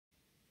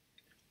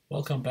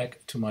Welcome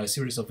back to my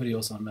series of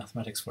videos on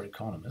mathematics for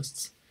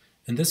economists.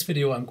 In this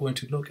video I'm going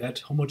to look at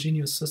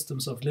homogeneous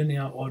systems of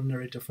linear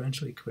ordinary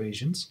differential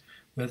equations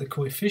where the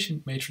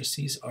coefficient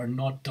matrices are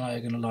not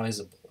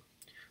diagonalizable.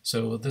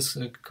 So this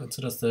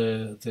considers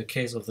the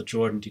case of the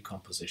Jordan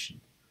decomposition.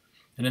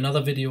 In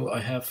another video I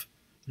have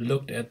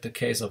looked at the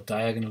case of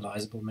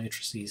diagonalizable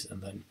matrices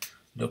and then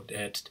looked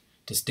at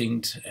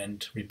distinct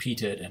and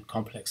repeated and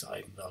complex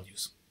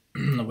eigenvalues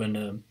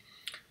when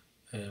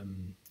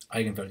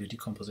eigenvalue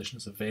decomposition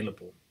is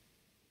available.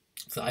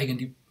 If the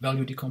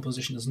eigenvalue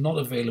decomposition is not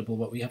available,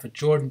 but we have a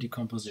Jordan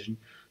decomposition,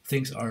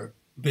 things are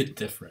a bit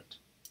different.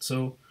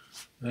 So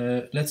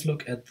let's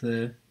look at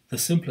the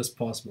simplest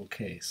possible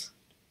case.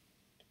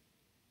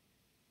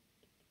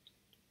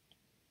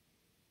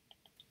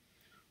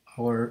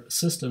 Our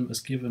system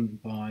is given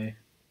by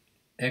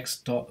x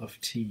dot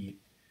of t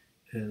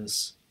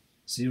is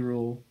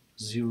 0,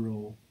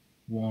 0,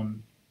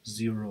 1,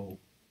 0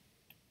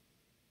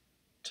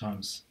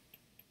 times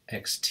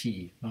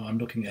xt. Now I'm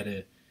looking at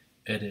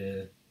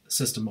a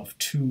system of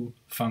two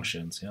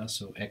functions, yeah.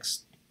 So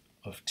x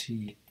of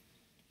t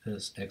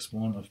is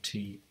x1 of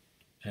t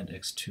and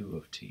x2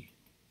 of t.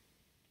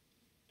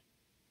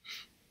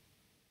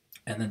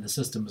 And then the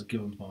system is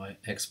given by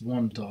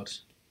x1 dot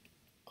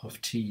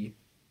of t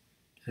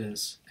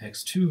is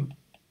x2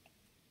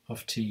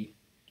 of t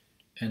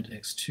and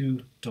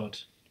x2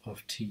 dot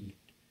of t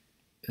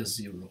is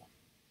 0.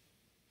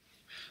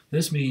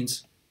 This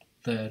means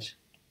that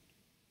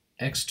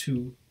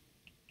x2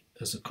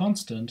 is a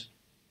constant,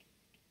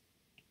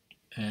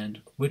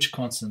 and which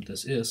constant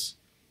this is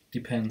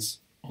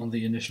depends on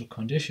the initial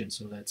condition.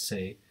 So let's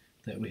say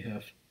that we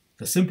have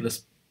the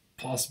simplest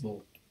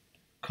possible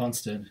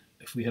constant.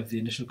 If we have the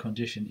initial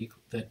condition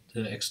that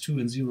x2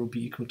 and 0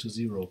 be equal to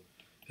 0,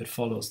 it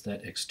follows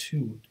that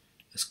x2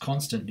 is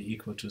constantly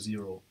equal to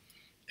 0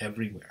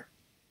 everywhere.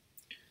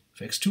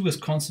 If x2 is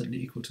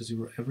constantly equal to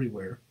 0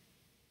 everywhere,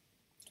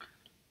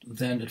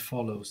 then it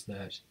follows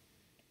that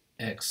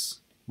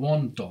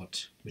x1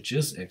 dot, which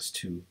is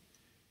x2,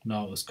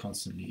 now is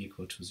constantly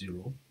equal to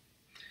 0.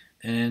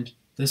 And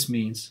this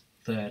means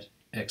that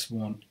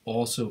x1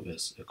 also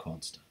is a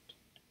constant.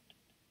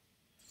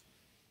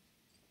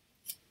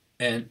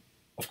 And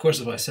of course,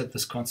 if I set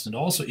this constant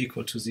also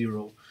equal to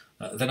 0,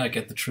 then I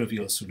get the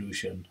trivial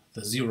solution,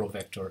 the 0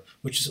 vector,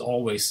 which is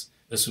always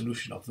a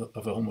solution of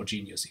a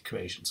homogeneous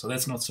equation. So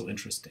that's not so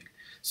interesting.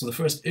 So the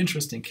first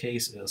interesting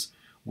case is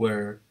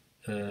where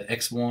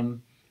x1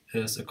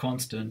 is a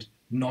constant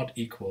not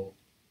equal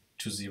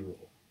to 0.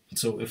 And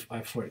so if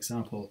I, for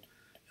example,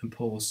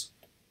 impose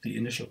the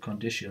initial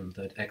condition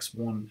that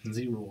x1 and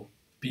 0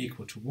 be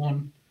equal to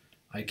 1,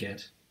 I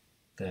get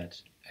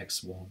that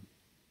x1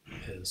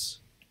 is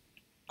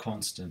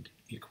constant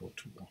equal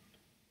to 1.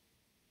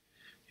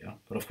 Yeah,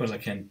 but of course I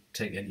can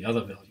take any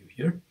other value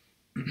here.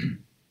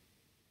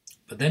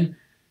 But then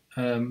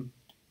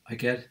I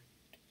get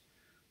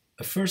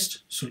a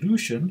first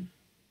solution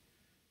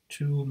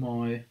to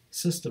my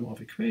system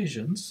of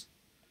equations.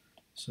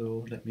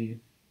 So let me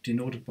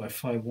denote it by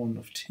phi1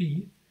 of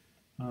t.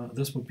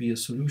 This would be a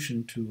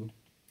solution to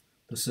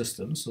the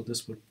system. So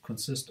this would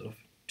consist of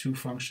two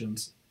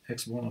functions,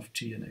 x1 of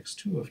t and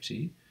x2 of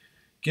t,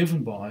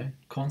 given by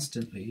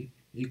constantly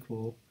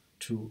equal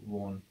to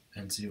 1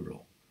 and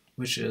 0,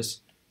 which is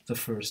the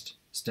first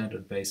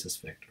standard basis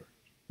vector.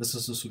 This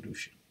is the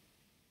solution.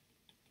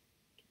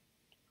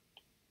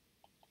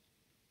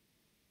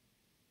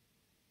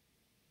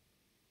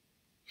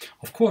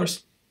 Of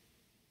course,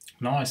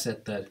 now I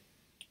said that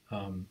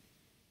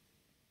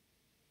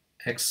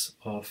x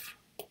of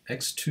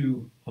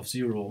x2 of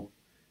 0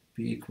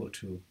 be equal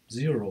to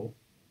 0,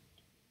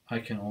 I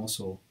can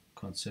also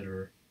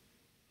consider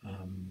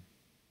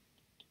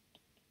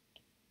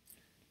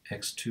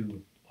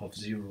x2 of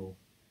 0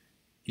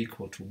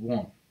 equal to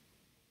 1.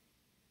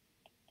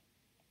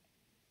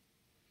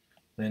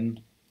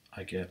 Then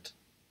I get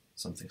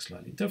something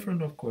slightly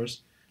different, of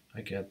course.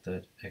 I get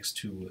that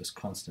x2 is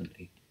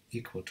constantly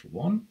equal to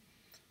 1,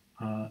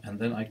 and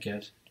then I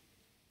get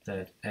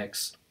that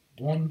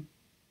x1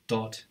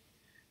 dot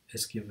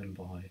is given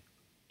by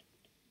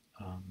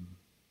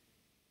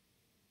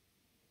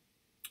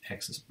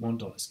x1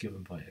 dot is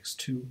given by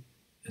x2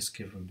 is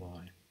given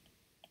by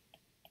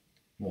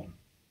 1.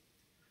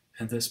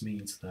 And this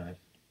means that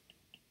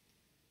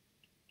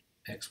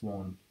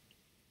x1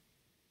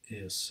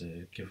 is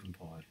given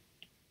by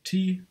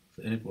t,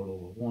 the integral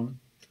over 1,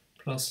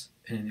 plus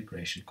an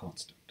integration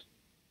constant.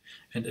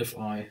 And if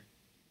I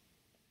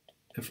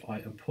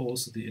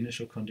impose the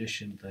initial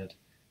condition that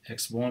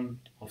x1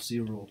 of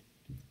 0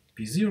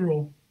 be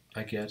 0,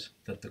 I get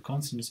that the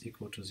constant is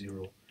equal to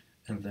 0,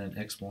 and then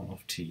x1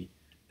 of t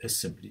is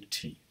simply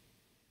t.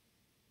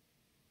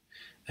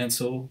 And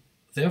so,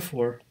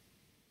 therefore,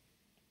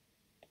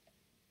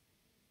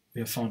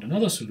 we have found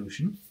another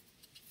solution,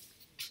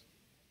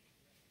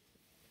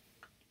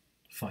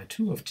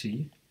 phi2 of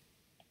t,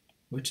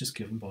 which is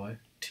given by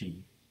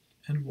t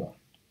and 1.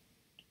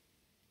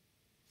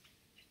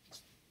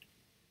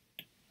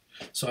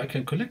 So I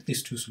can collect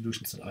these two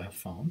solutions that I have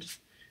found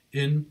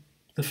in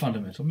the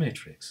fundamental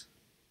matrix.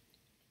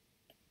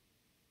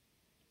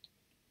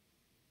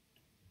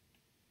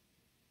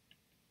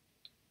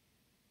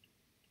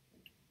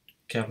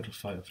 Capital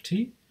Phi of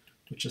t,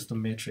 which is the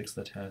matrix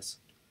that has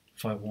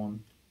phi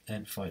 1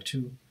 and phi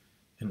 2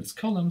 in its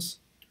columns,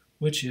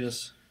 which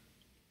is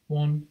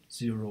 1,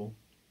 0,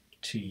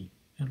 t,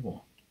 and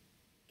 1.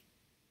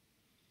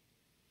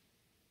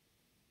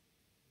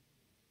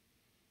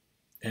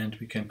 And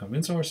we can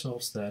convince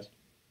ourselves that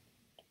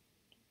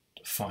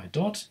phi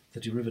dot, the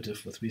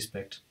derivative with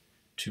respect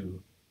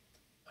to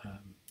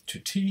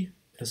t,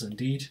 is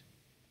indeed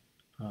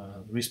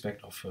the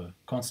respect of a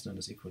constant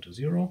is equal to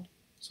 0.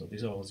 So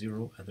these are all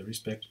 0, and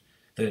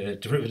the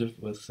derivative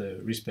with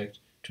respect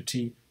to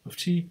t of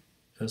t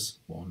is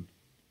 1.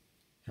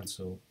 And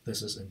so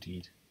this is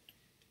indeed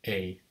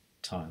a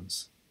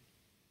times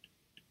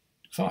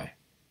phi.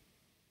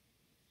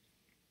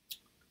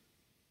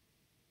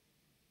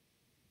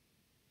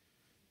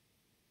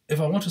 If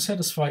I want to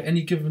satisfy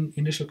any given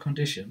initial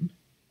condition,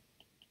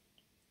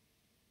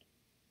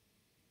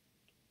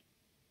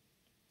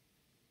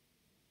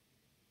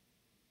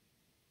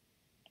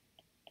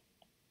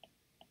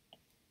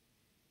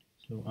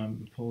 so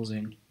I'm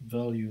imposing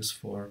values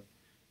for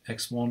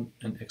x1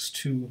 and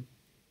x2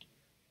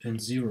 in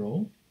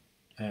 0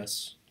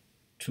 as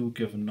two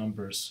given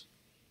numbers.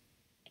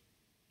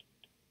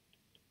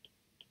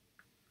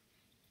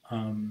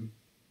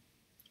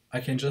 I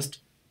can just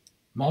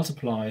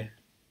multiply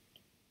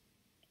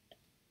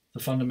the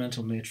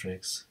fundamental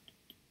matrix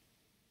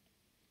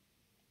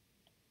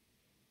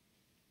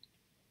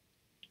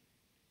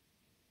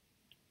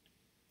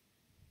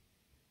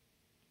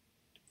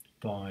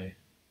by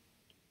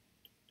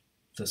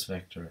this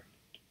vector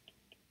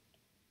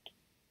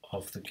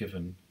of the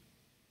given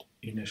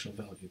initial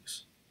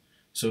values.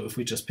 So if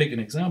we just pick an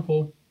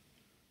example,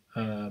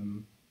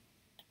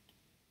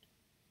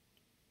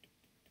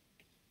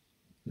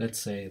 let's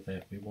say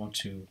that we want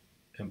to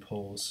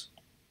impose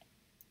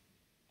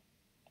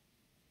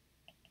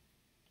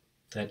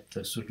that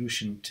the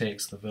solution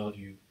takes the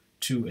value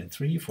 2 and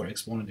 3 for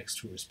x1 and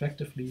x2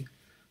 respectively,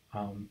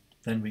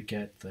 then we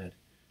get that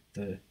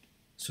the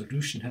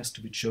solution has to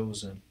be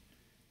chosen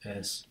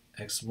as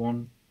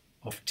x1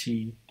 of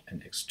t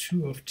and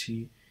x2 of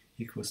t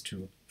equals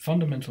to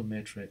fundamental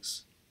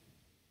matrix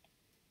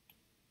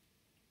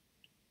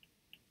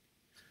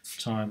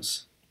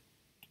times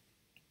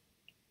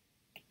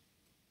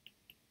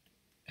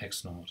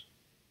x0,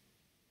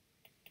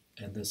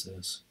 and this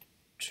is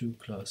 2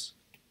 plus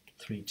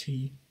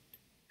 3t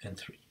and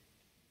 3.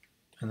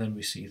 And then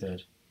we see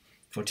that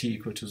for t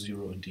equal to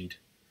 0, indeed,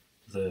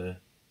 the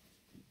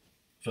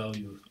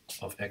value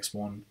of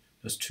x1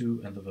 is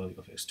 2 and the value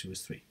of x2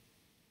 is 3.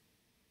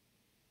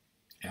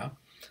 Yeah,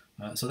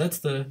 so that's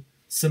the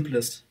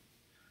simplest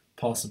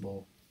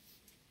possible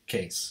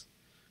case,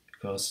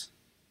 because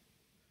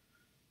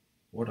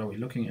what are we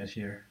looking at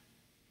here?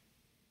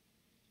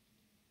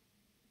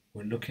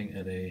 We're looking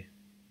at this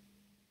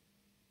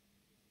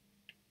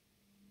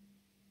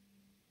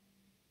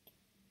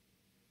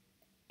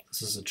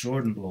is a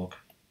Jordan block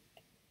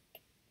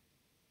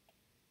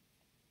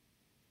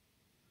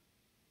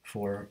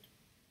for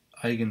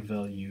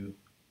eigenvalue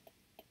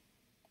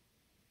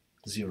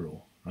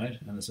 0, right?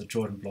 And it's a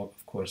Jordan block,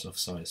 of course, of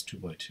size 2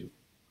 by 2.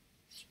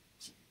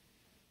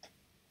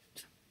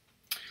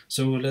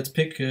 So let's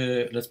pick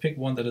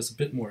one that is a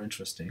bit more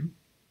interesting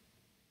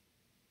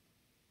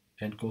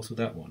and go through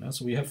that one.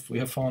 So we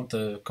have found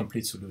the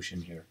complete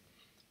solution here,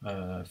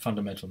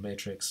 fundamental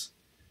matrix,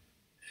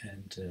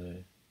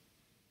 and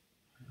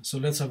so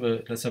let's have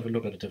a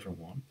look at a different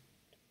one.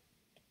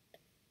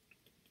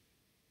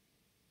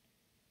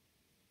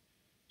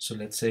 So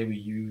let's say we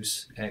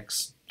use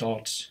x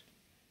dot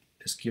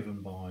is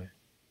given by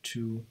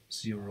 2,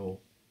 0,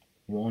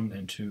 1,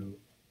 and 2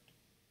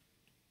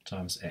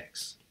 times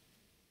x.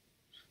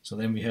 So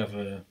then we have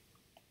a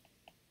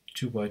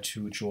 2 by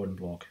 2 Jordan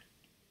block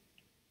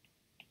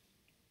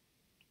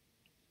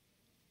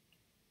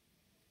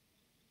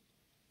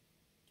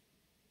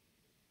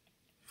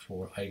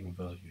for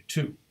eigenvalue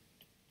 2.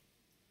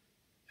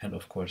 And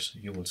of course,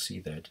 you will see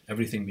that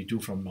everything we do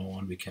from now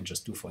on, we can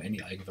just do for any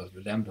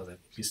eigenvalue lambda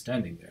that will be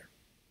standing there.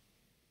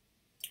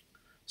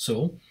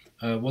 So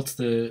what's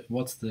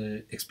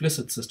the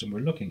explicit system we're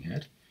looking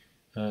at?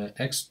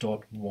 X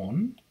dot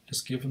 1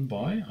 is given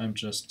by, I'm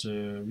just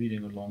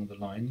reading along the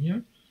line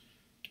here,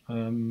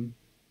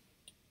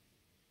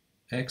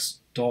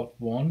 x dot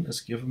 1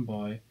 is given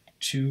by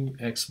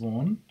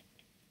 2x1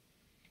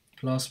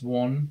 plus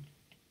 1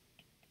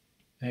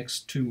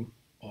 x2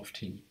 of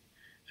t,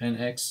 and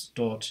x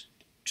dot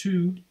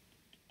 2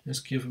 is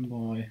given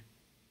by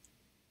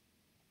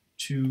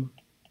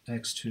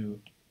 2x2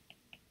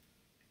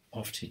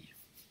 of t.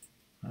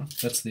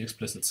 That's the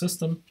explicit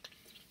system.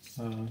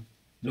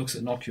 Looks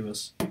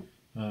innocuous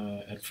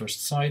at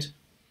first sight,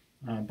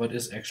 but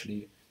is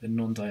actually a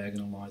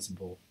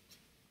non-diagonalizable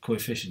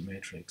coefficient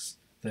matrix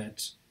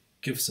that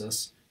gives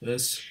us a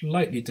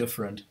slightly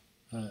different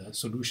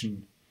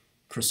solution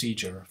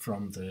procedure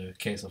from the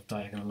case of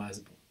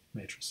diagonalizable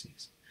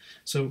matrices.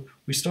 So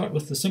we start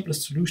with the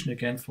simplest solution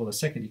again for the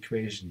second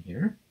equation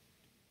here,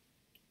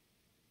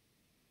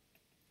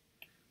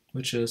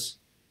 which is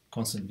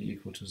constantly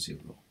equal to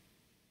 0.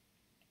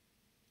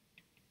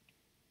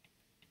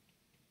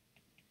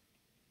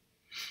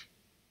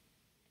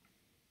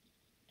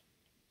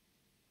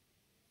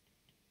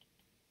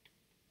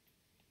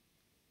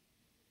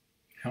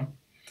 Yeah.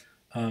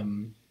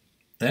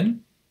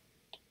 Then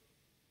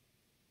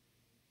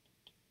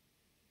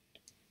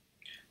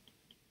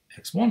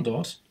x1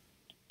 dot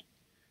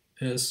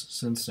is,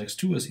 since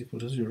x2 is equal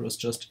to 0, is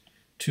just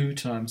 2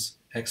 times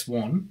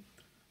x1.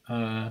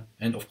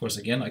 And of course,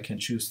 again, I can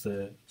choose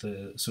the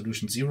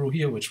solution 0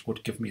 here, which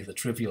would give me the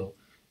trivial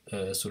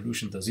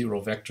solution, the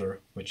 0 vector,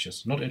 which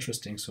is not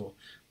interesting. So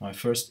my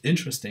first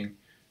interesting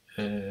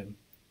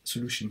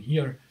solution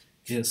here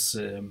is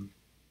the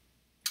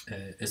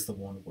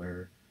one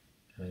where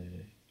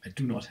I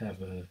do not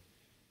have a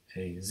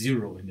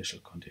 0 initial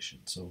condition.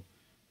 So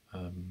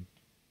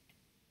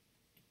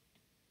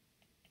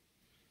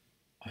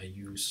I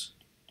use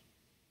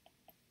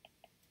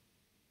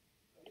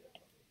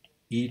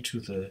e to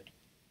the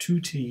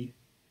 2t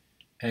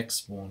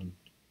x1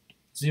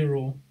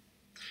 0,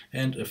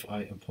 and if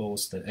I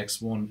impose that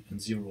x1 and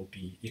 0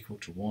 be equal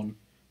to 1,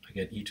 I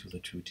get e to the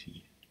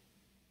 2t.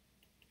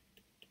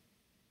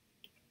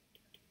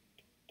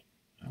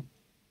 Yeah.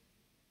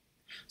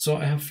 So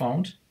I have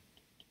found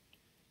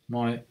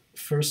my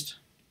first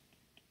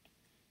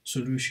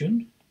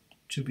solution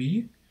to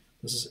be,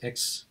 this is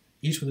x,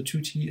 e to the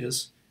 2t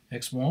is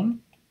x1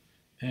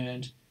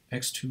 and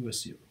x2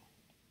 is 0.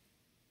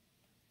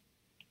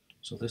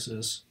 So this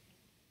is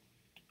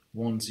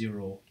 1,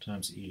 0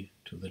 times e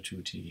to the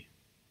 2t.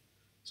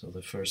 So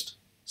the first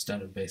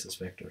standard basis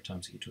vector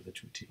times e to the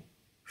 2t.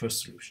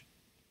 First solution.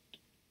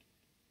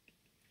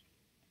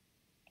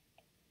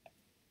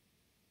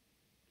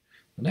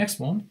 The next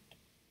one,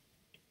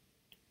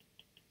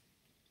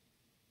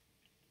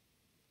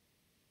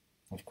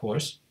 of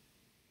course,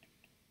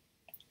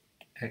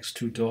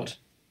 x2 dot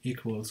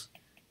equals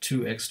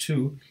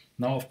 2x2.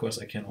 Now, of course,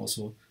 I can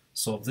also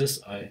solve this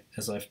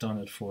as I've done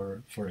it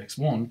for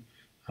x1.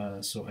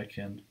 So I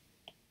can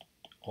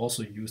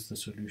also use the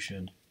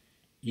solution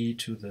e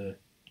to the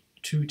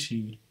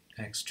 2t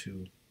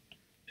x2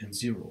 in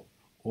 0,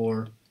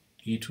 or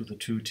e to the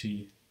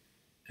 2t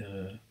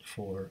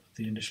for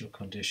the initial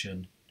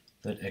condition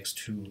that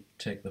x2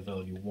 take the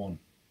value 1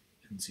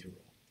 in 0.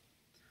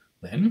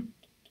 Then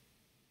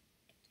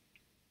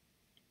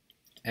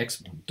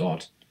x1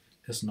 dot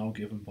is now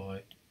given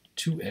by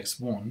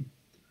 2x1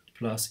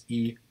 plus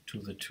e to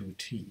the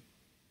 2t.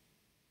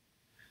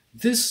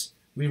 This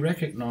we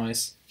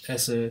recognize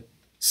as a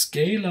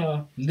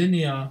scalar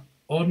linear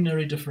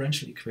ordinary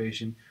differential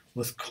equation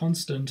with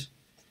constant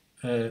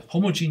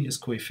homogeneous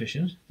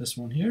coefficient, this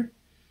one here,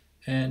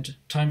 and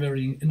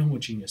time-varying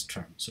inhomogeneous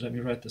term. So let me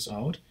write this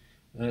out.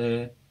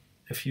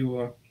 If you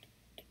are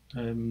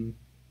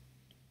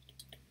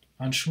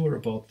unsure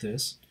about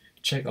this,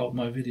 check out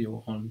my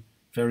video on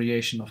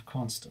variation of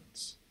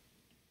constants.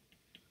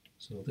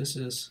 So this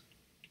is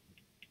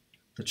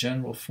the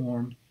general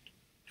form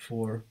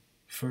for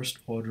first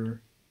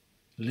order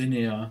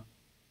linear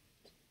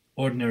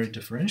ordinary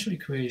differential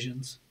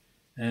equations,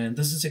 and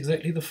this is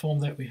exactly the form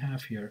that we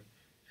have here,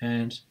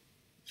 and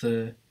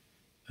the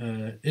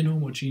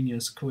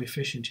inhomogeneous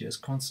coefficient here is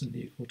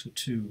constantly equal to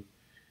 2,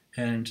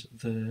 and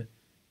the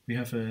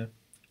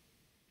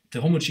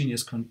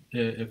homogeneous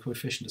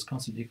coefficient is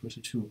constantly equal to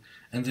 2,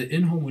 and the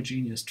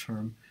inhomogeneous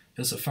term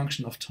is a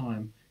function of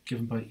time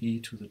given by e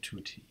to the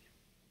 2t.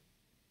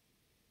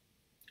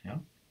 Yeah.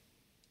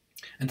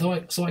 And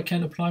so I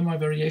can apply my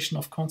variation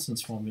of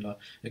constants formula.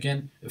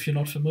 Again, if you're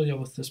not familiar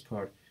with this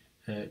part,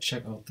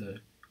 check out the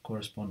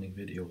corresponding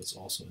video. It's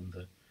also in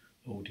the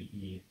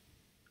ODE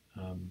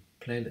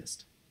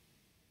playlist.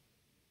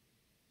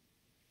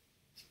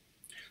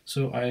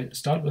 So I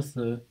start with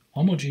the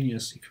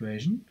homogeneous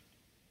equation.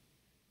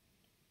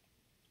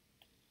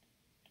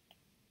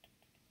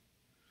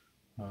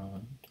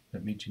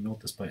 Let me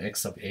denote this by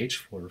x sub h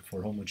for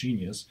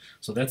homogeneous.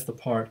 So that's the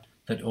part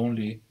that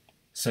only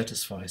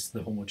satisfies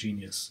the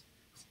homogeneous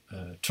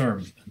term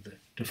in the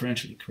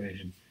differential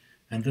equation.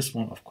 And this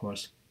one, of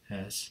course,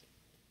 has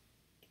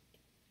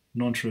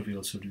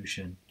non-trivial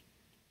solution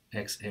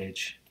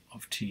xh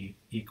of t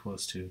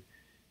equals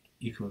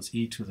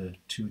e to the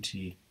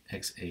 2t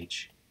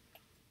xh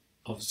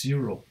of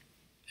 0.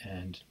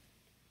 And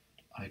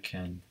I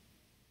can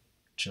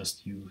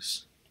just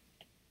use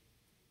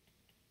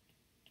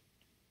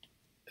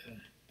a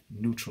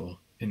neutral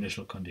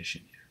initial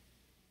condition here.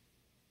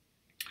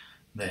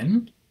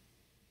 Then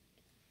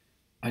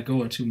I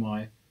go into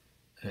my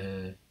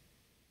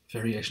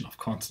variation of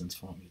constants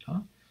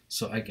formula.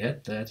 So I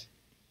get that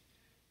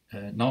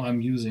now I'm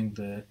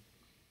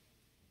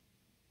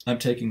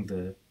taking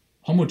the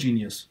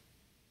homogeneous,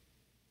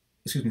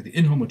 the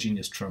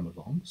inhomogeneous term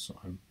along. So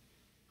I'm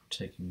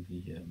taking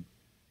the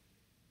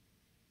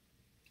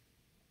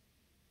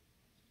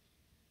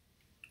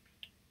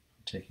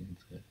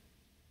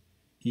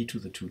e to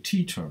the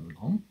 2t term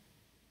along.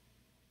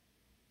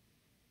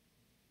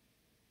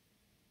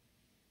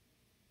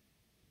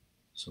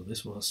 So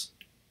this was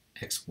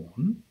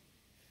x1.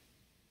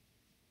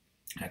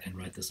 I can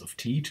write this of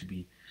t to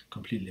be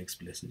completely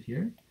explicit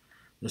here.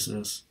 This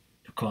is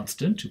a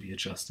constant to be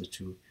adjusted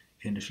to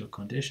initial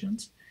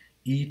conditions,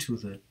 e to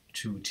the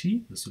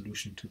 2t, the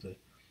solution to the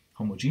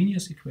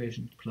homogeneous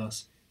equation,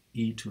 plus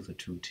e to the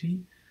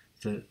 2t,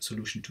 the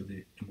solution to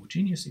the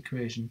homogeneous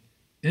equation,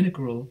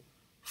 integral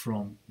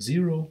from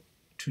 0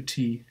 to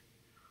t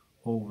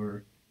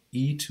over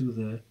e to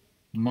the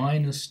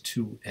minus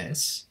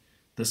 2s.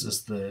 This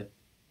is the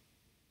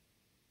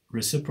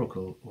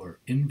reciprocal or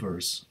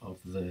inverse of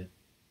the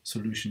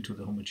solution to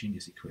the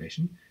homogeneous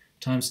equation,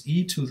 times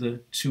e to the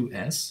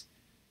 2s.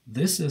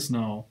 This is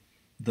now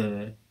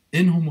the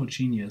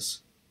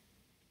inhomogeneous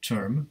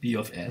term, b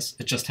of s.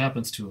 It just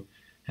happens to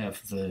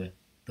have the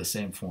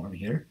same form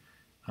here,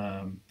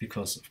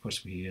 because, of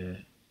course, we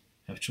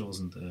have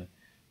chosen the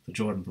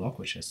Jordan block,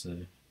 which has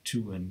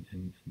 2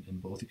 in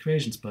both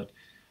equations, but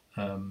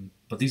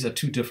these are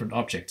two different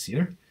objects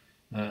here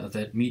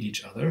that meet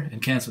each other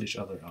and cancel each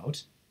other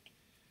out.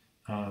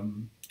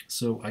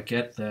 So I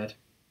get that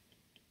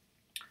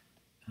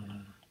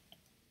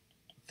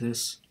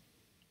this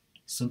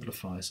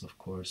simplifies, of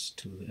course,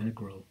 to the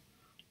integral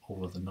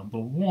over the number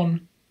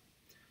 1,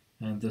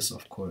 and this,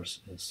 of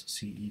course, is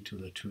ce to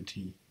the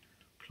 2t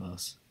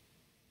plus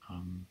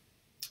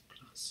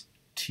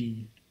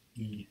t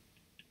e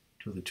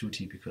to the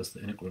 2t, because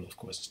the integral, of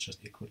course, is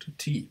just equal to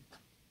t.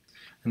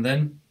 And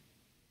then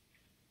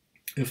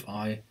if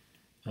I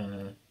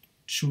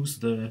choose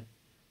the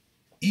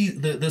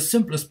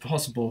simplest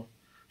possible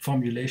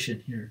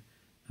formulation here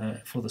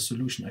for the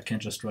solution, I can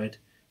just write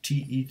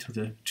te to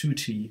the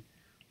 2t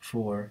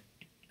for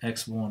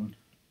x1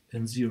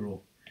 and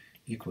 0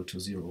 equal to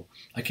 0.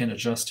 I can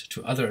adjust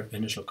to other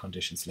initial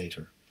conditions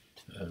later.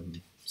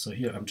 So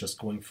here I'm just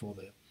going for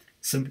the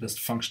simplest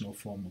functional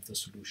form of the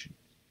solution.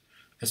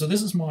 And so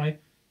this is my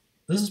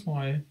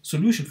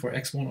solution for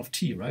x1 of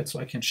t, right? So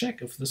I can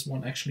check if this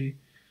one actually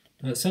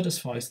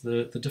satisfies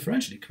the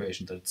differential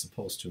equation that it's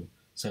supposed to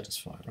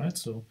satisfy, right?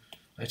 So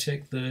I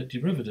take the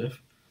derivative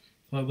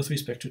with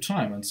respect to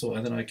time, and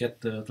then I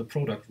get the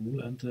product rule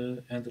and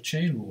the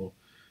chain rule.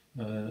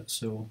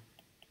 So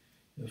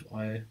if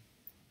I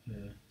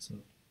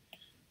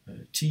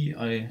t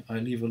I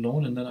leave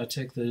alone, and then I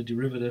take the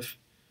derivative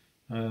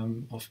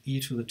of e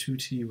to the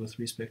 2t with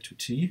respect to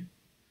t.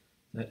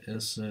 That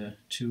is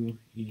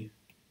 2e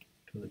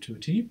to the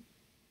 2t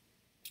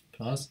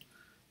plus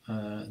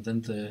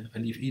then I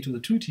leave e to the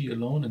 2t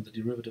alone, and the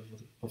derivative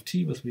of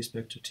t with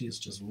respect to t is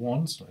just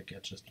 1, so I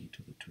get just e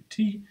to the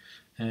 2t,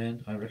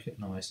 and I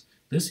recognize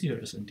this here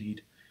is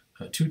indeed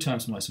 2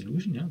 times my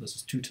solution. Yeah, this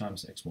is 2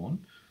 times x1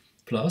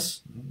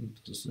 plus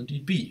this is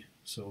indeed b.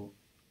 So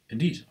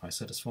indeed I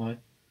satisfy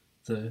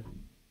the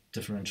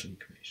differential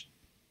equation.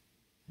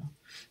 Yeah.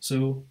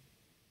 So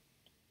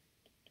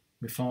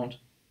we found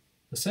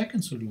the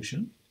second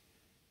solution,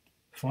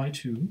 phi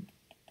 2,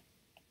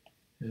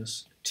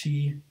 is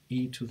t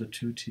e to the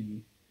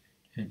 2t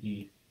and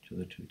e to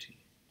the 2t.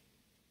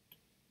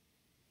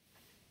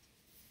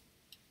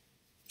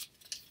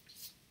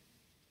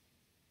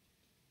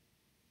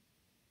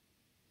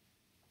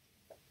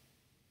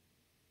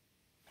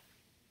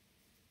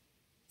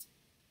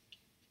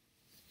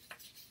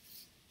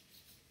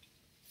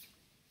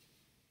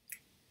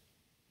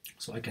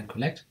 So I can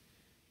collect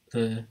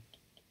the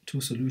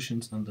two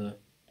solutions on the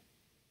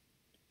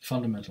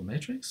fundamental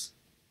matrix,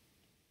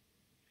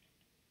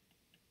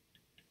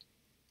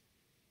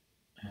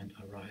 and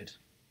I write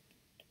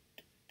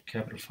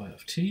capital phi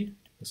of t.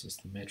 This is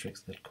the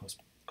matrix that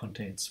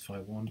contains phi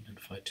 1 and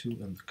phi 2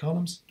 in the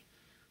columns.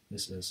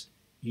 This is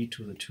e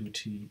to the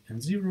 2t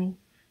and 0,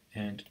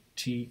 and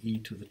t e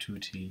to the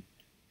 2t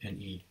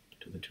and e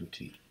to the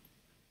 2t.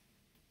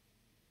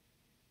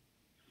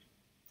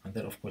 And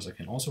that, of course, I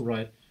can also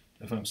write,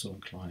 if I'm so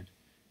inclined,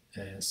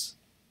 as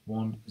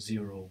 1,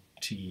 0,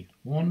 t,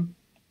 1,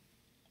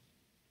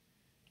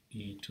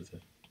 e to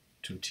the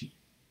 2t.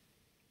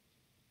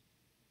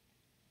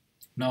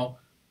 Now,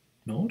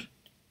 note,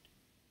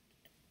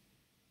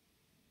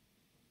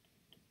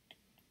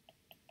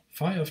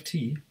 phi of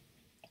t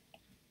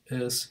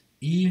is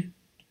e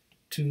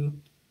to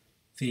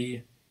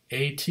the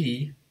at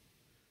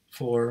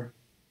for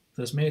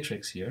this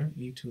matrix here,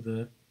 e to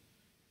the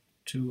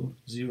 2,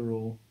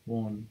 0,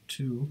 1,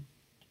 2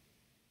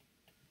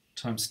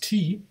 times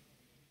t,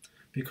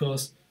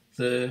 because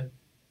the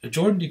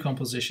Jordan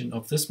decomposition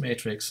of this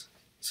matrix,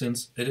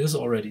 since it is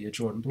already a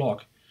Jordan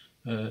block,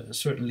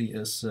 certainly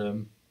is.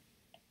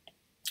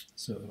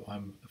 So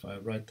if I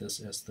write this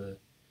as the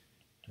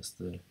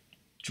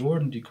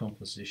Jordan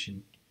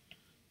decomposition,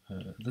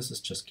 this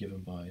is just given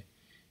by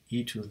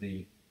e to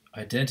the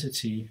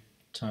identity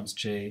times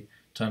j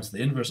times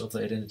the inverse of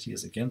the identity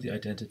is again the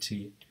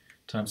identity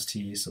times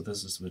t. So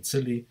this is a bit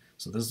silly.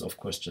 So this is, of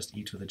course, just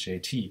e to the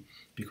jt,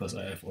 because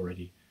I have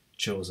already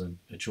chosen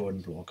a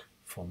Jordan block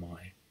for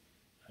my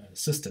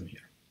system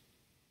here.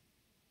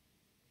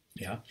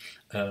 Yeah,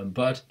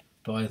 but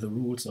by the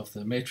rules of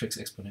the matrix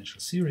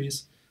exponential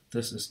series,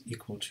 this is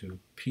equal to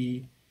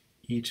p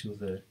e to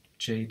the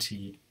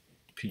jt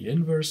P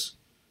inverse,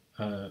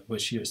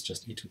 which here is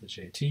just e to the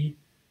jt,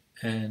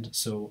 and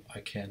so I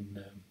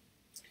can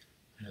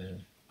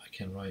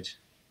write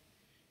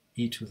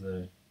e to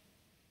the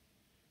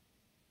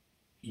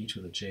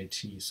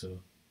jt. So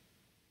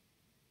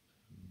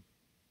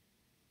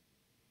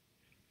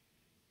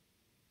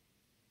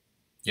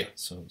yeah,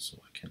 so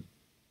I can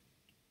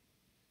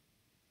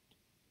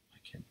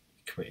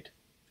equate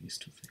these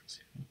two things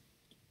here.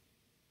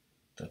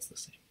 That's the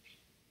same.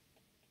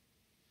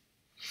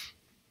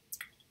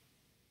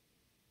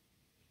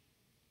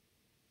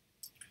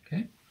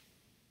 Okay.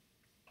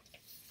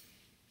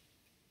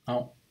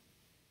 Now,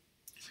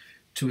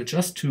 to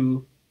adjust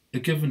to a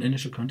given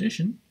initial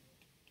condition,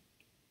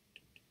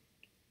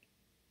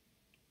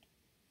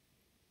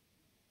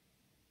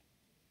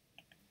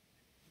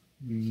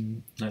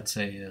 let's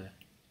say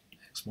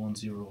x1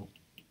 0,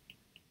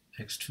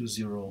 x2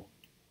 0,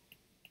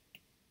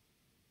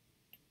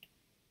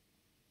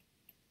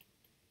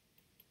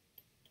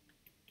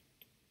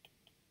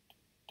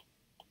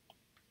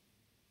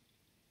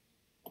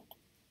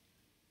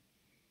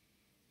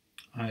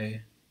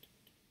 I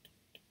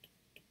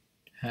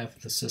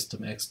have the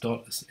system x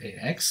dot as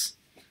ax.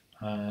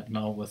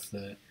 Now with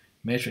the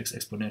matrix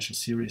exponential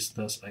series,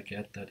 thus I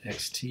get that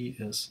xt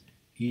is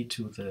e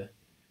to the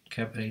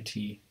cap at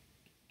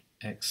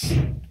x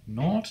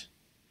naught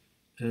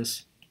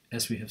is,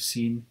 as we have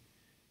seen,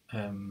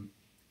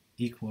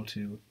 equal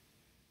to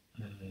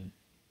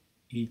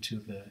e to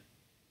the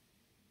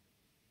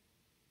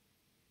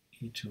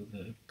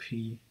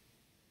p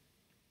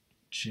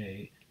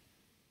j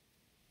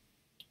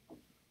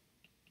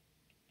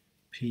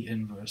p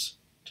inverse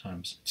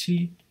times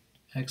t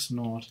x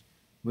naught,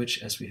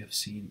 which, as we have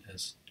seen,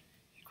 is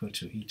equal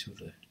to e to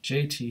the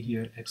jt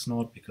here, x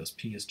naught, because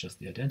p is just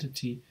the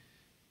identity,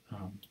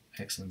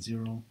 x and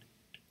 0.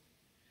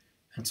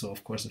 And so,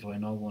 of course, if I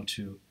now want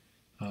to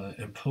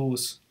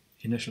impose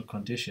initial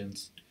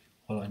conditions,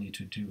 all I need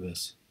to do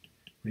is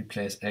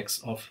replace x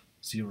of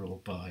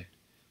 0 by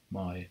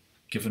my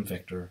given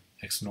vector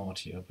x naught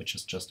here, which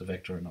is just a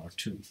vector in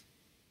R2.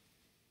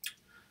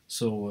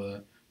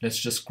 So let's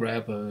just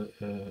grab a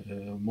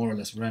more or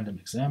less random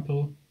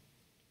example.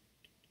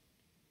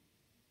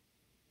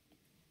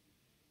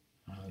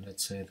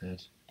 Let's say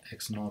that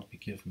x naught be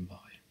given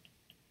by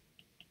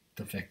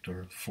the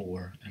vector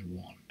 4 and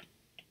 1.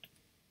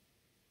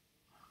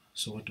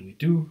 So what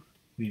do?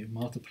 We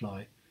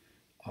multiply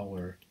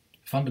our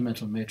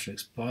fundamental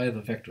matrix by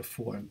the vector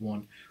 4 and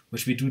 1,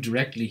 which we do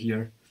directly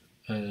here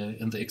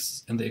in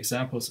the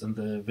examples in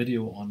the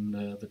video on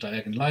the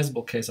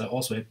diagonalizable case. I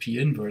also have P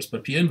inverse,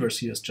 but P inverse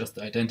here is just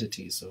the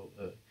identity, so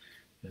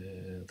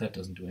that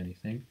doesn't do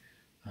anything.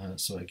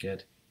 So I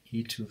get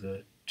e to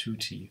the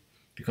 2t,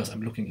 because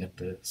I'm looking at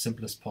the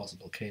simplest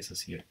possible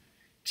cases here.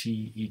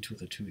 T e to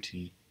the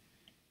 2t,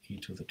 e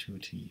to the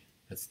 2t,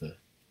 that's the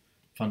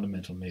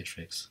fundamental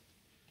matrix,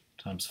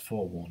 times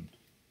 4, 1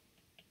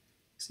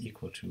 is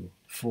equal to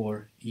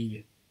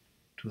 4e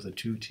to the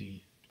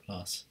 2t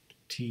plus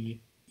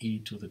t e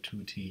to the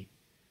 2t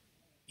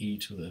e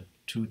to the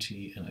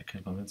 2t, and I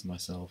can convince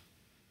myself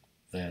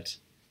that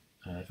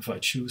if I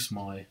choose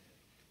my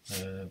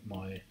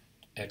my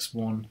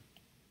x1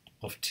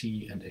 of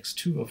t and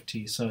x2 of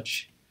t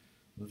such,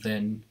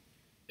 then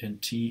in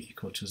t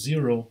equal to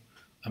 0,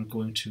 I'm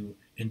going to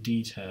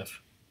indeed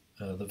have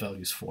the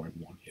values 4 and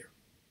 1 here.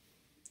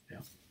 Yeah.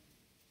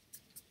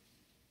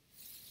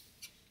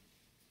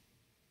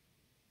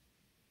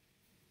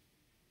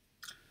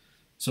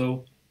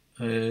 So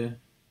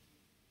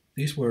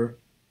these were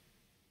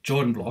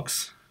Jordan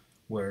blocks,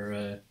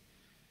 where,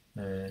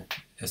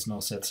 as now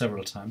said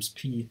several times,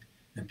 P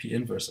and P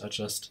inverse are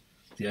just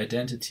the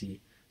identity.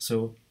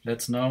 So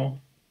let's now,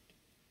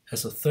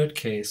 as a third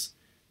case,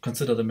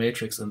 consider the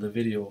matrix in the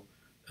video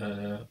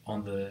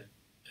on the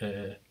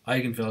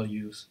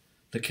eigenvalues,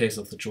 the case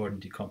of the Jordan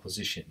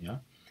decomposition. Yeah,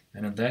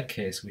 and in that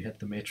case, we had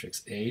the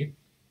matrix A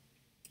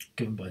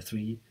given by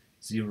 3,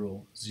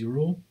 0,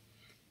 0,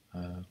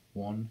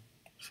 1,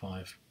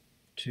 5,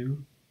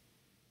 2,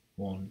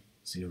 1,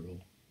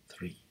 0,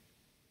 3.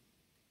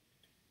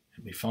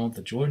 And we found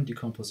the Jordan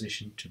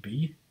decomposition to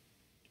be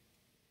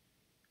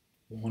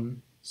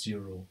 1,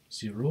 0,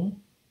 0,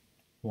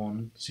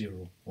 1,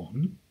 0,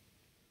 1,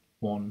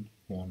 1,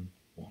 1,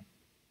 1.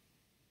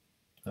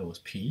 That was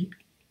P.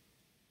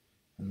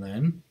 And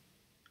then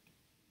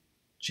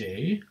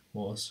J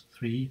was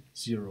 3,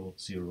 0,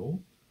 0,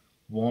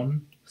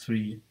 1,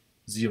 3,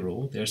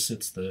 0. There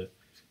sits the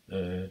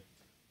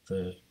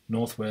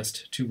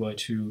northwest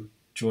 2x2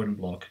 Jordan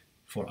block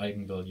for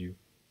eigenvalue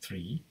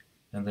 3.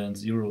 And then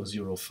 0,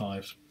 0,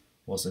 5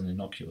 was an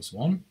innocuous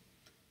one.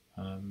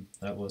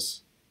 That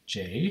was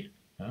J.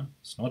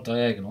 It's not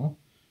diagonal,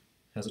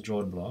 has a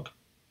Jordan block.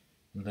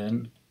 And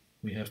then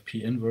we have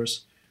P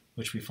inverse,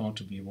 which we found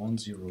to be 1,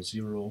 0,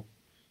 0,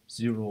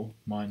 0,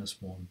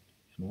 minus 1,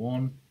 and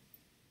 1,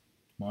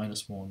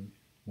 minus 1,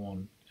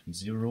 1, and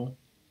 0.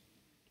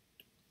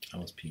 That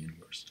was P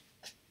inverse.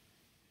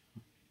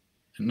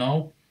 And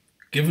now,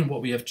 given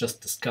what we have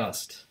just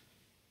discussed,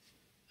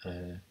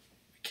 we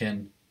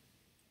can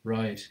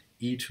write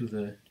e to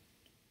the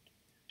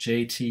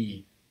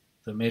jt,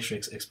 the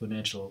matrix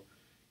exponential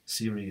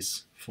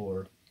series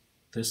for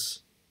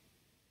this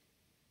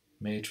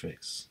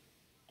matrix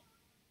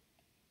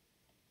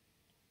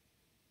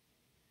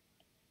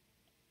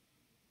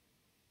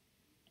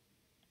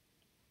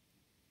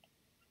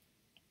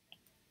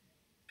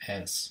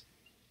as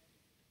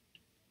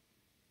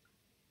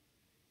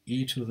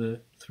e to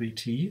the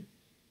 3t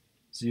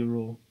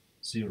 0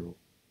 0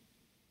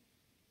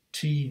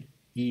 t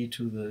e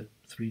to the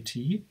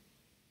 3t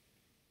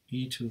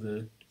e to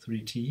the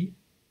 3t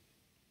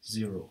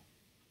 0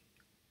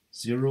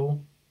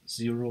 0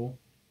 0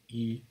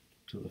 e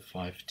to the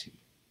 5t.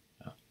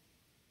 Yeah.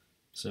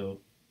 So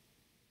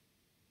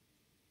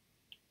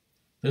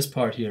this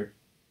part here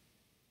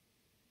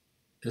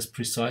is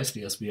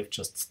precisely as we have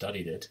just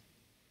studied it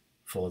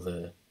for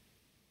the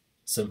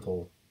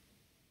simple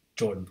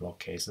Jordan block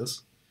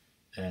cases,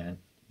 and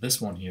this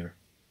one here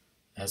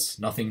has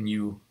nothing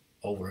new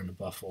over and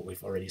above what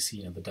we've already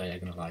seen in the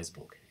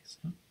diagonalizable case.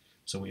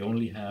 So we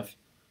only have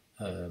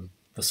the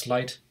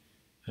slight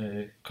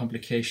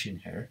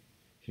complication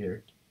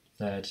here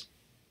that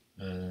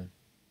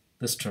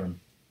this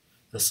term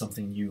is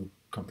something new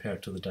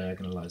compared to the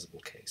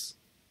diagonalizable case.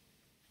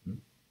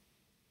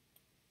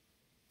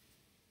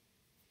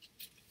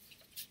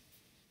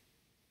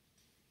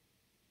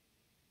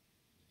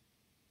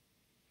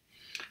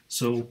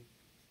 So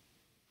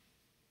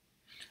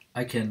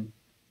I can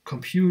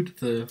compute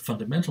the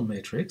fundamental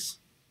matrix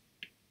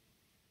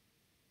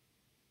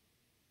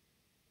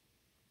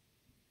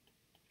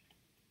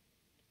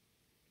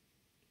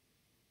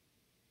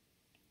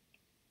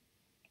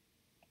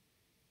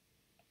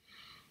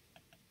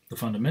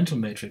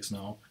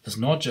now is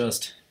not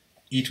just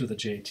e to the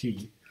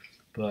jt,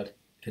 but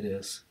it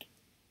is,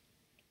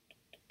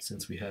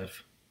 since we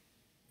have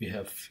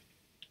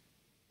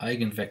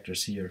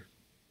eigenvectors here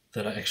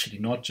that are actually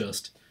not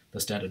just the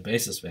standard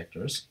basis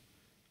vectors.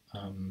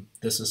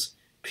 This is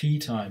p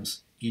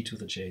times e to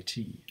the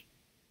jt.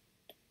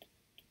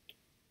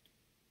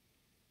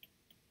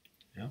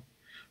 Yeah.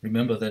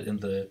 Remember that in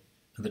the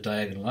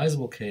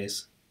diagonalizable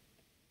case,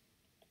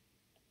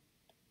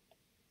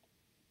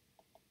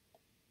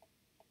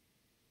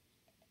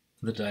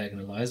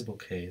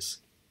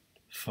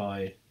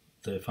 phi,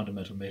 the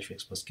fundamental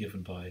matrix, was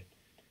given by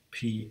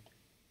p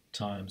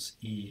times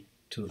e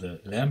to the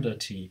lambda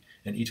t,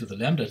 and e to the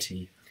lambda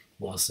t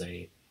was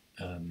a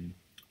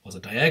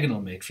diagonal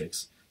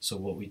matrix. So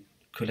what we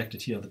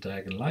collected here in the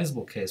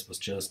diagonalizable case was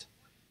just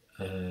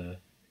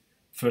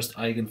first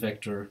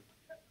eigenvector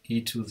e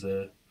to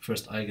the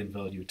first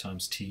eigenvalue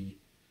times t,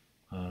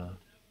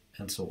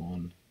 and so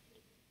on,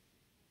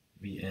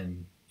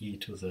 vn e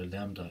to the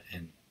lambda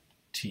n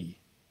t.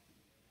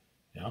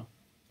 Yeah,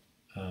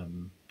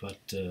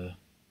 but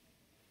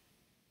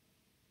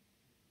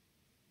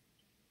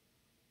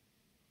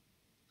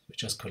we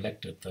just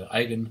collected the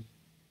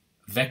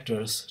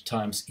eigenvectors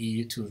times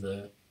e to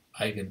the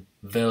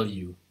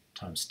eigenvalue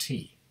times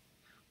t.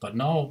 But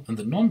now in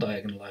the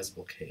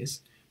non-diagonalizable case,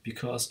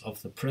 because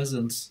of the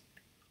presence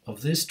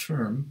of this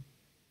term,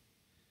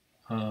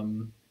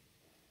 the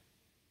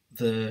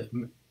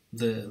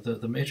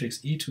matrix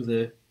e to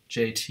the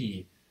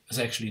jt is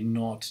actually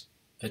not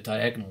a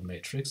diagonal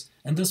matrix,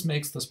 and this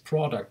makes this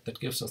product that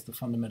gives us the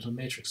fundamental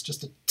matrix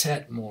just a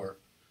tad more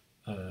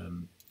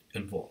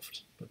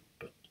involved, but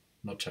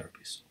not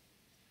terribly so.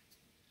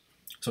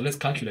 So let's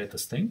calculate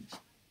this thing.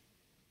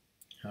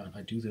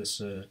 I do this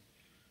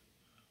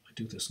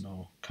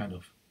now kind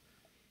of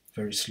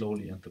very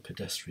slowly and the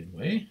pedestrian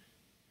way.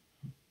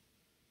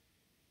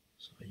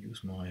 So I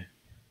use my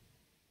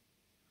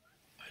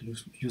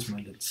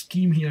little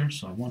scheme here.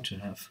 So I want to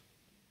have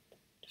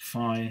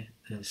phi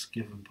is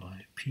given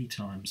by p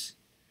times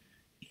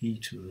e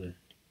to the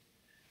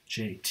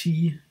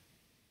jt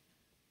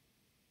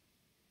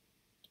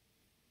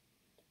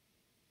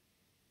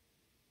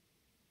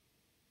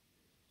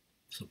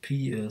So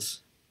P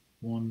is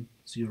 1,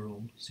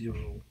 0,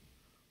 0,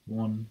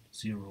 1,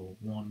 0,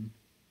 1,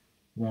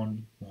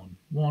 1, 1,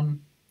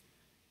 1.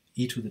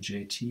 E to the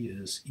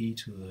jt is e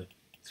to the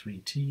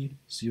 3t,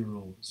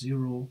 0,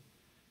 0,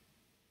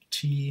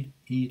 t,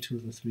 e to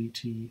the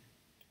 3t,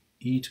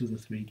 e to the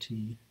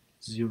 3t,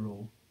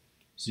 0,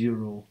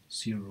 0,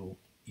 0,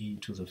 e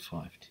to the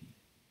 5t.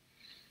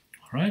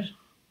 All right,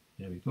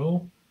 there we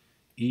go.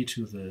 E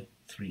to the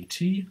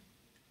 3t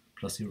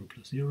plus 0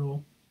 plus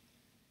 0.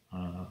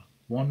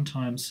 1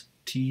 times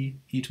t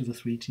e to the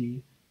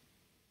 3t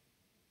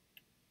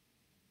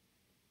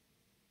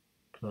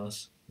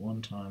plus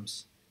 1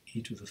 times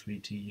e to the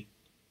 3t.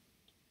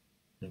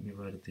 Let me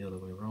write it the other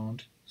way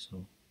around.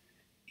 So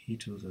e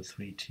to the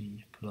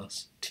 3t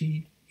plus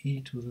t e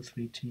to the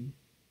 3t,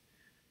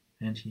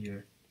 and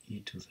here e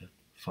to the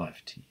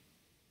 5t.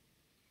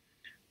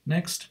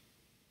 Next,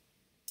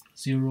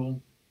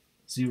 0,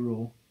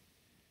 0,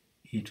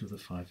 e to the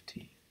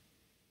 5t.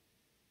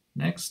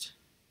 Next,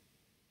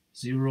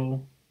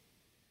 0,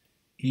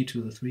 e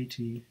to the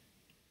 3t,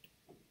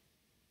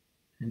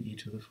 and e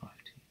to the 5t.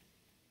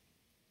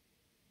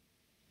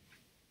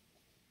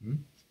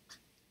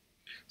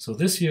 So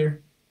this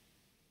here,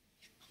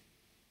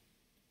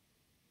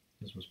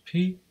 this was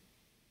P,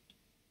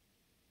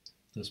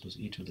 this was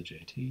e to the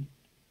jt,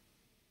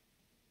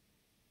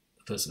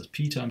 this is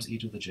P times e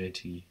to the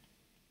jt,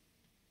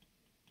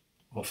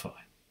 or phi. All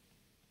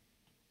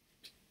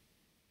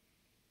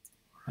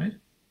right?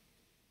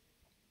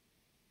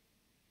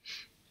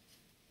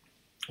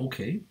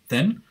 Okay,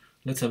 then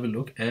let's have a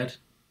look at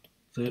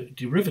the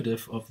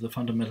derivative of the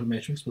fundamental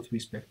matrix with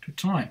respect to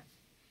time.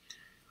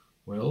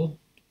 Well,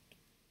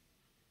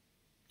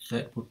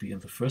 that would be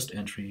in the first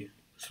entry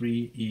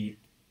 3e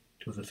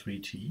to the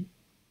 3t.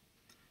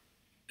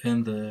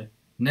 In the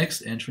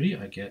next entry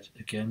I get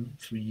again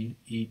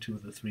 3e to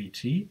the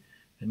 3t,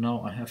 and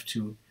now I have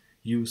to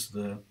use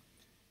the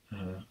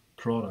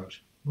product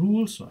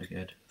rule, so I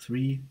get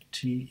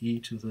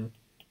 3te to the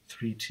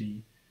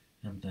 3t,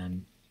 and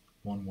then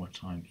one more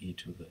time e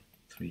to the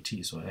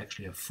 3t, so I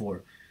actually have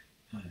 4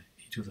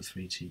 e to the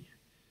 3t.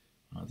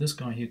 This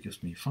guy here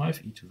gives me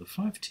 5e to the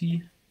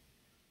 5t,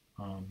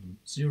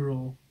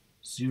 0,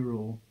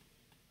 0,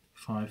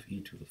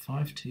 5e to the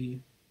 5t,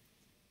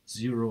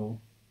 0,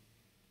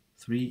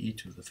 3e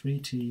to the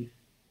 3t,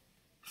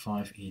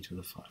 5e to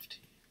the 5t.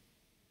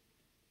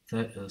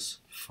 That is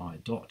phi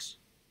dot.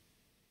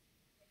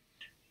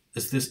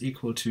 Is this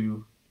equal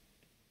to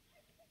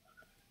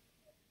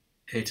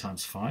a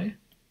times phi?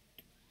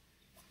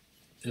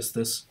 Is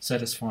this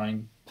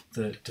satisfying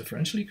the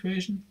differential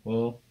equation?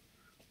 Well,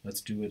 let's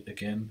do it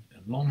again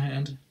in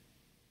longhand.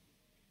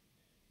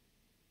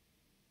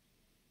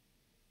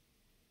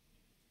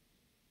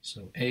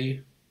 So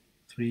A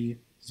 3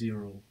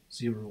 0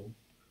 0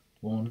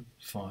 1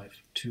 5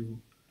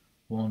 2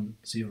 1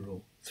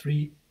 0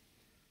 3,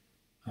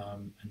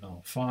 and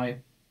now phi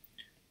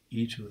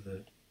e to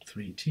the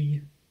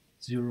 3t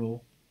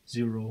 0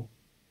 0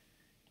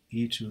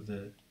 e to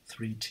the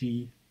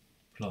 3t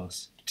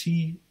plus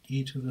t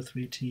e to the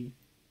 3t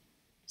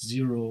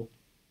 0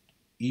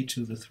 e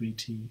to the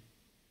 3t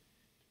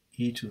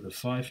e to the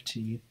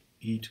 5t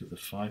e to the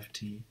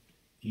 5t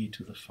e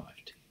to the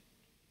 5t.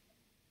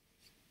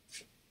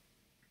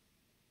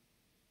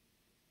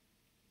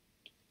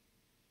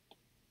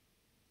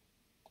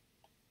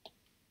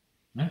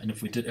 And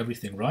if we did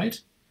everything right,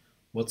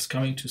 what's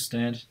coming to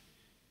stand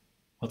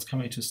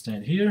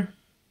here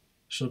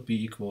should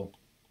be equal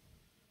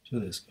to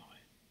this guy.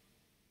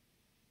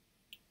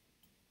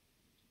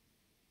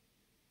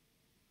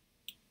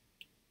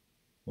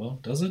 Well,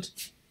 does it?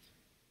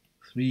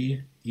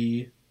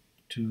 3e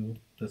to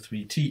the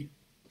 3t.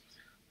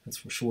 That's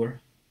for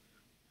sure.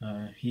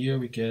 Here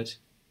we get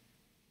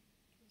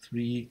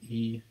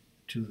 3e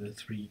to the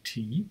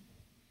 3t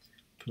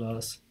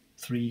plus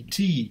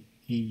 3t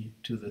e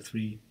to the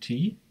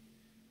 3t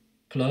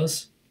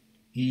plus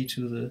e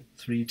to the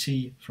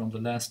 3t from the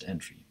last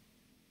entry.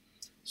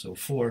 So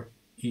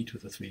 4e to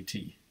the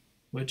 3t,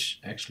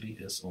 which actually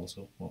is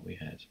also what we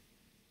had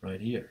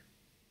right here.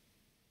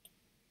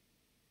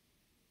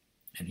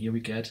 And here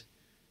we get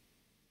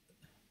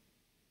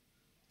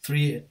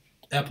 3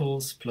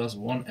 apples plus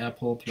 1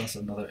 apple plus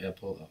another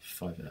apple of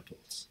 5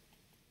 apples.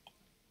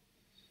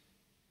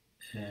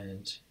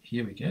 And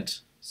here we get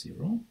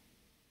 0,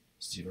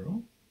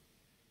 0,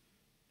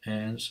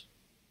 and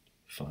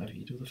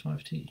 5e to the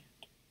 5t.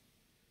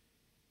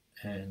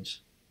 And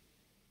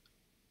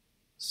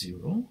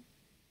 0,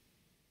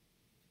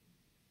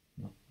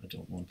 no, I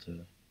don't want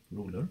the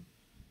ruler,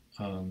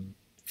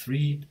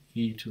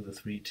 3e to the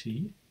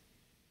 3t,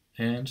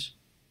 and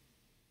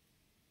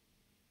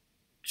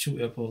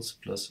 2 apples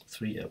plus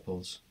 3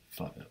 apples,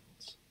 5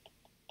 apples.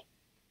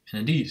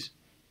 And indeed,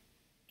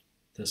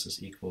 this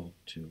is equal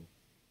to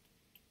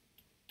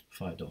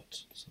phi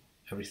dot. So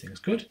everything is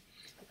good.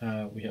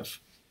 We have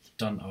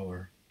done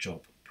our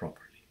job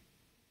properly.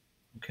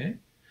 Okay,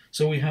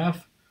 so we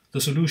have the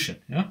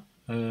solution, yeah?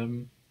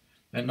 And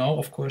now,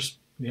 of course,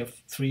 we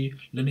have 3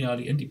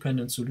 linearly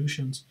independent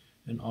solutions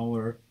in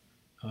our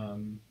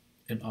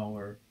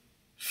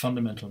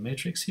fundamental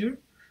matrix here,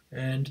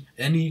 and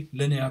any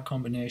linear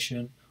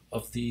combination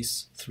of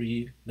these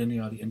 3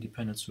 linearly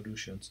independent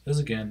solutions is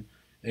again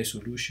a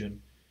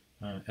solution,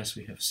 as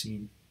we have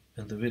seen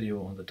in the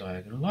video on the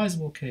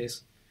diagonalizable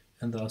case,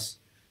 and thus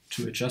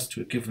to adjust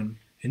to a given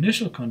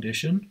initial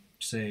condition,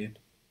 say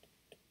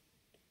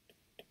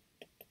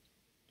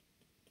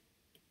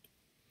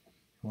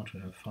I want to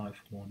have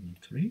 5, 1, and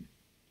 3.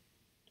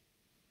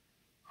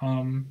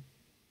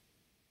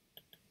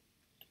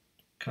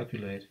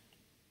 Calculate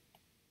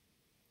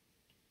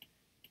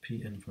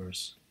P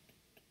inverse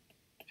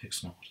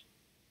x naught.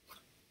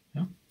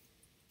 Yeah.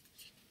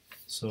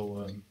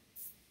 So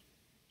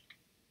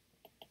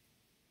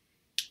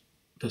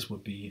this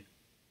would be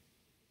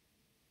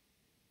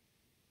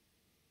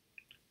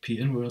P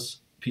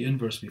inverse. P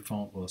inverse we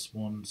found was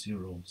 1,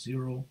 0,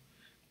 0,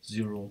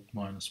 0,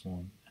 minus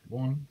 1, and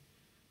 1,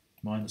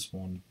 minus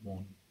 1, 1,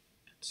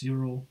 and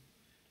 0,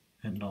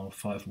 and now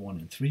 5, 1,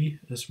 and 3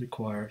 is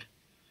required,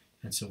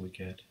 and so we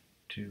get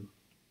 2,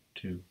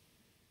 2,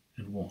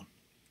 and 1.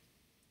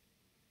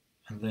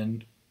 And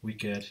then we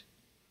get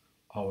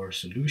our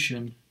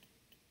solution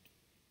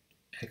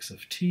x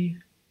of t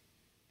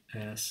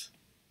as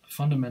a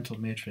fundamental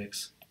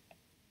matrix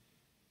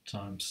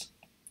times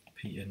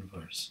P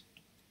inverse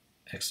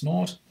x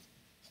naught,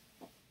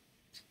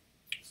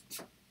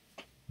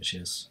 which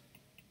is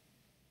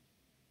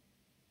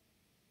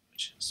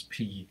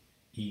P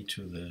e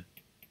to the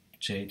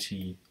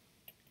jt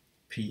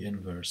P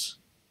inverse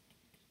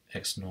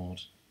x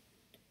naught,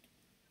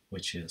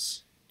 which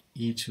is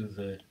e to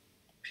the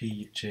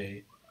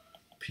pj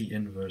P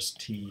inverse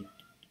t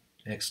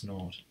x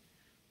naught,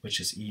 which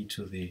is e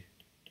to the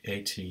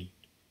at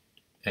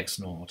x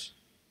naught,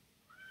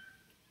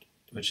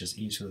 which is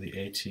e to the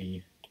at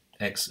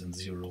x and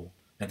 0.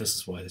 And this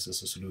is why this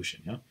is a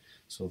solution. Yeah.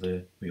 So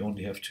we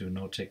only have to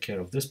now take care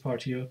of this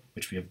part here,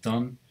 which we have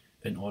done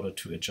in order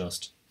to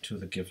adjust to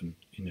the given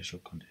initial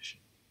condition.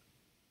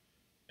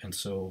 And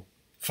so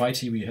phi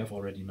t we have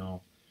already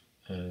now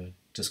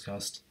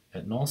discussed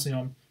ad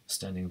nauseam,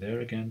 standing there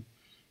again.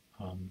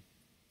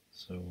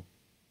 So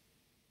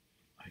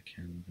I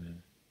can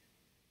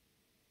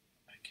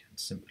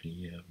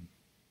simply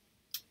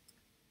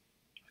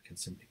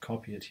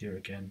copy it here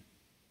again.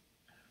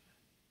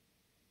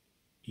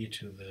 E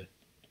to the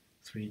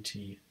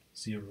 3t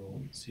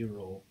 0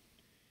 0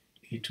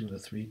 e to the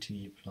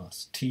 3t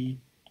plus t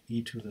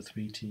e to the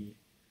 3t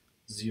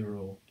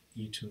 0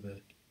 e to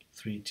the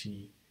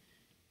 3t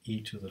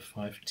e to the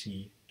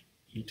 5t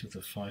e to the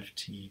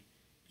 5t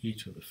e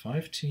to the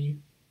 5t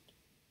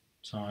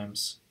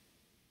times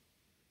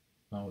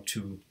now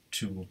 2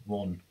 to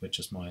 1, which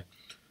is my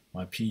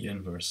P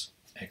inverse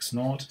x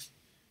naught,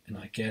 and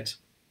I get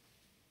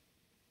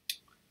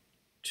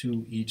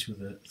 2 e to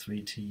the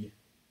 3t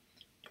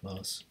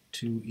plus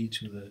 2 e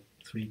to the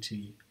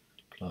 3t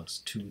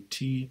plus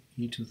 2t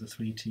e to the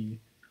 3t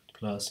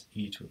plus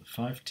e to the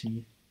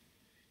 5t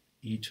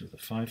e to the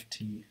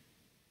 5t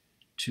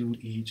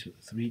 2e to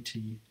the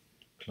 3t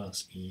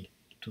plus e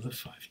to the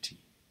 5t.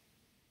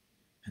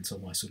 And so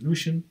my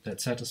solution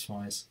that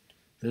satisfies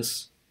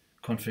this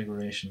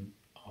configuration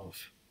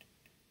of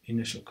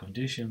initial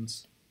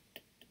conditions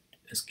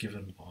is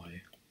given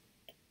by,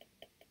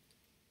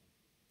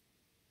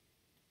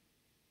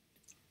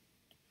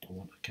 for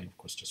one, I can of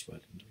course just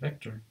write it in the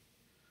vector.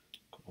 I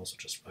could also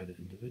just write it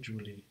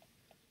individually.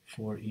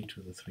 4e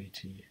to the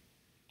 3t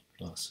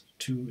plus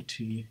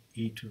 2t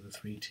e to the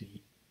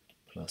 3t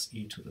plus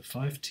e to the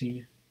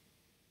 5t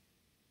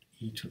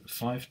e to the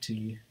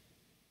 5t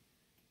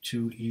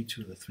 2e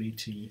to the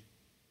 3t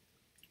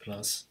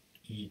plus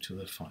e to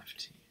the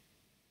 5t.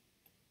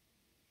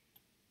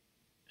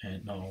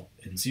 And now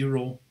in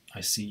 0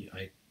 I see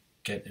I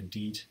get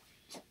indeed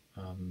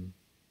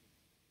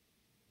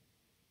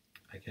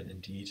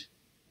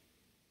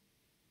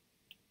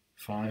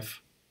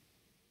 5,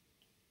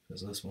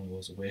 because this one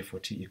goes away for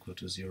t equal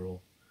to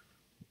 0,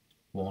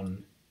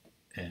 1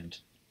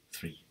 and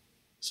 3.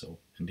 So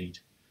indeed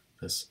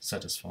this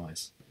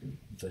satisfies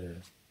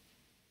the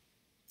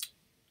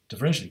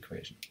differential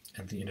equation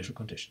and the initial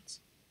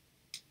conditions.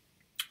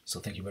 So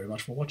thank you very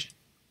much for watching.